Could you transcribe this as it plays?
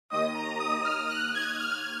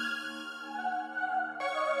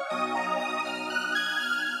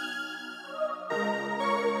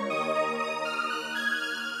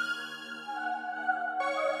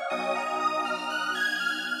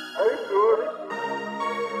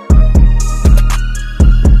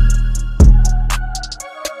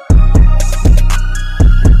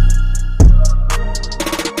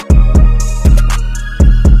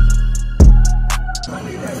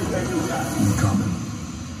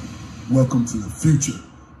Welcome to the future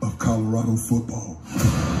of Colorado football.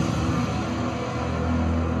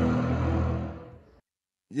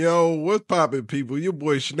 Yo, what's poppin', people? Your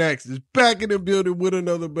boy Snacks is back in the building with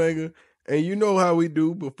another banger. And you know how we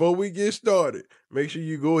do. Before we get started, make sure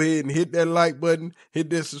you go ahead and hit that like button, hit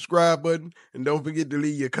that subscribe button, and don't forget to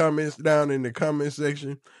leave your comments down in the comment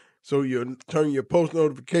section so you'll turn your post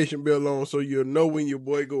notification bell on so you'll know when your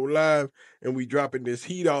boy go live and we dropping this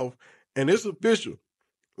heat off. And it's official.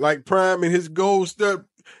 Like Prime and his gold stud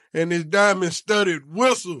and his diamond studded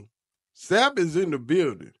whistle. Sapp is in the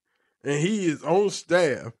building. And he is on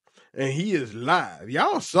staff, and he is live.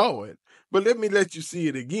 Y'all saw it, but let me let you see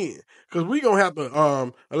it again, because we're going to have to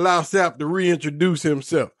allow Sapp to reintroduce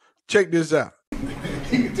himself. Check this out.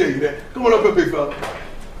 He can tell you that. Come on up here, big fella.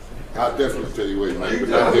 I'll definitely tell you what, man, but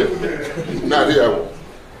not here. Not here, I won't.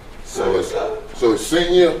 So it's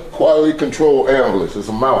senior quality control analyst. It's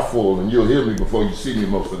a mouthful, and you'll hear me before you see me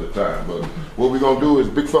most of the time. But what we're going to do is,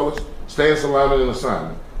 big fellas, stand surrounded and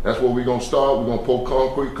assignment. That's where we're going to start. We're going to pour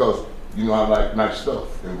concrete because, you know, I like nice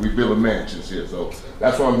stuff. And we build mansions here. So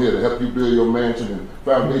that's why I'm here, to help you build your mansion and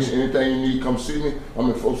foundation. Anything you need, come see me. I'm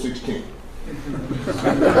in 416.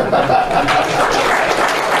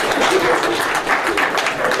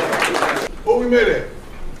 What we met at?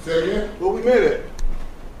 Say again? What we met at?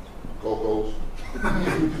 Coco's.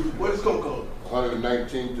 What is Coco?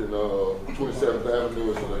 119th and 27th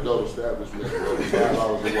Avenue is an adult establishment for $5 a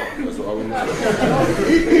walk. That's all we know.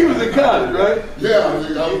 He was in college, right? Yeah, I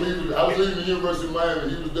was leaving the University of Miami.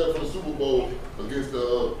 He was there for the Super Bowl against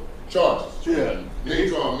the Chargers. Yeah.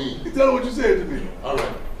 Name on me. Tell him what you said to me. All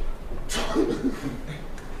right.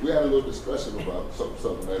 We had a little discussion about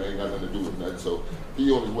something that ain't got nothing to do with nothing. So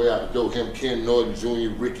he on his way out the door, him, Ken Norton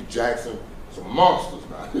Jr., Ricky Jackson, some monsters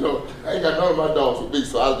now. You know, I ain't got none of my dogs with me,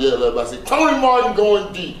 so I yell at everybody, I say, Tony Martin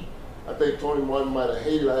going deep. I think Tony Martin might have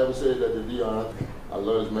hated I ever said that to Deion. I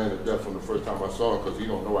love this man to death from the first time I saw him because he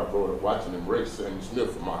don't know I grew up watching him race Sammy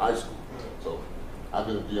Smith from my high school. So I've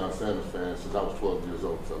been a Deion Sanders fan since I was 12 years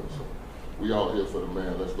old, so we all here for the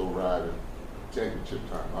man. Let's go ride and championship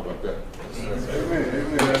time. How about that? Amen.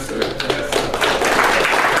 Amen. That's it.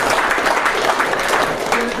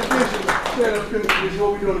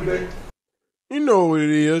 What we doing today? You know what it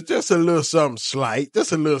is. Just a little something slight.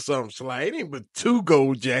 Just a little something slight. Ain't but two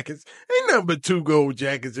gold jackets. Ain't nothing but two gold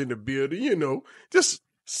jackets in the building, you know. Just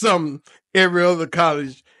something every other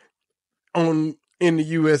college in the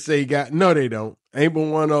USA got. No, they don't. Ain't but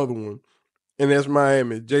one other one. And that's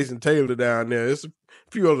Miami. Jason Taylor down there. It's a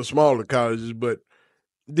few other smaller colleges, but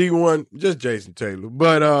D1, just Jason Taylor.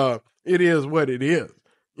 But it is what it is.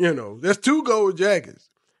 You know, there's two gold jackets.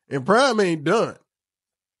 And Prime ain't done.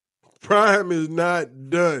 Prime is not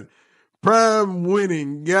done. Prime went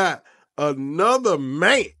and got another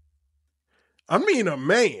man. I mean a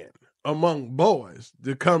man among boys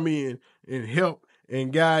to come in and help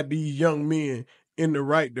and guide these young men in the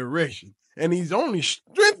right direction. And he's only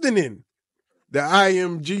strengthening the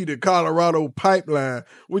IMG, the Colorado pipeline,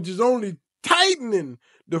 which is only tightening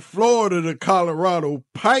the Florida to Colorado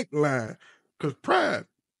pipeline. Because Prime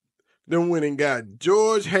then went and got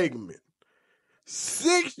George Hegamin.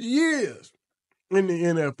 6 years in the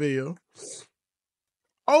NFL,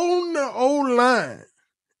 on the O-line,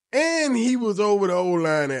 and he was over the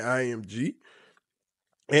O-line at IMG,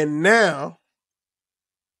 and now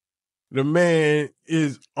the man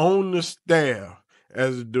is on the staff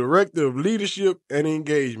as a director of leadership and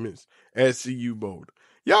engagements at CU Boulder.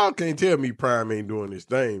 Y'all can't tell me Prime ain't doing his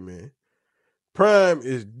thing, man. Prime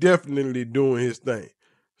is definitely doing his thing.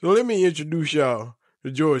 So let me introduce y'all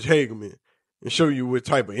to George Hegamin and show you what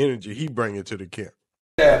type of energy he bringing to the camp.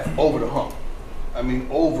 Over the hump. I mean,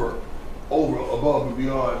 over, above and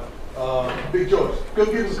beyond. Big George, go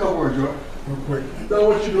give us a couple words, George. Real quick. Tell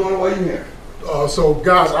what you're doing, why you here. So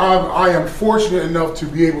guys, I am fortunate enough to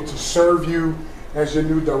be able to serve you as your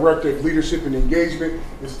new director of leadership and engagement.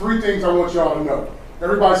 There's three things I want y'all to know.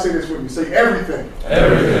 Everybody say this with me. Say everything.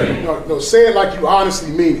 Everything. No, say it like you honestly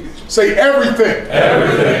mean it. Say everything.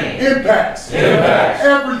 Everything. Impacts. Impacts.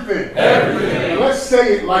 Everything. Everything. Now let's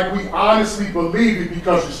say it like we honestly believe it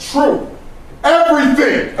because it's true.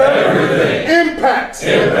 Everything. Everything. Impacts.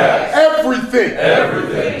 Impacts. Everything.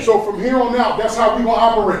 Everything. So from here on out, that's how we're going to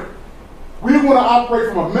operate. We're going to operate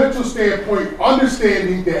from a mental standpoint,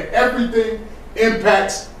 understanding that everything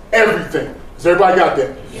impacts everything. Has everybody got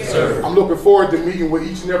that? Yes, sir. I'm looking forward to meeting with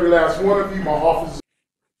each and every last one of you. My office is.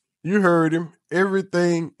 You heard him.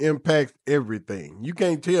 Everything impacts everything. You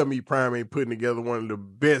can't tell me Prime ain't putting together one of the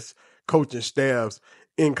best coaching staffs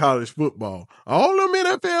in college football. All them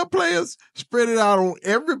NFL players spread it out on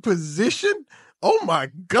every position Oh my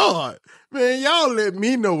God. Man, y'all let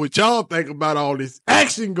me know what y'all think about all this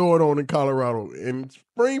action going on in Colorado. And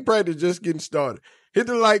spring practice just getting started. Hit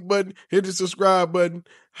the like button, hit the subscribe button,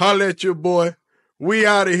 holler at your boy. We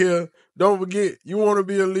out of here. Don't forget, you want to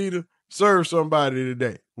be a leader, serve somebody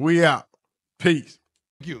today. We out. Peace.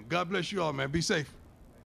 Thank you. God bless you all, man. Be safe.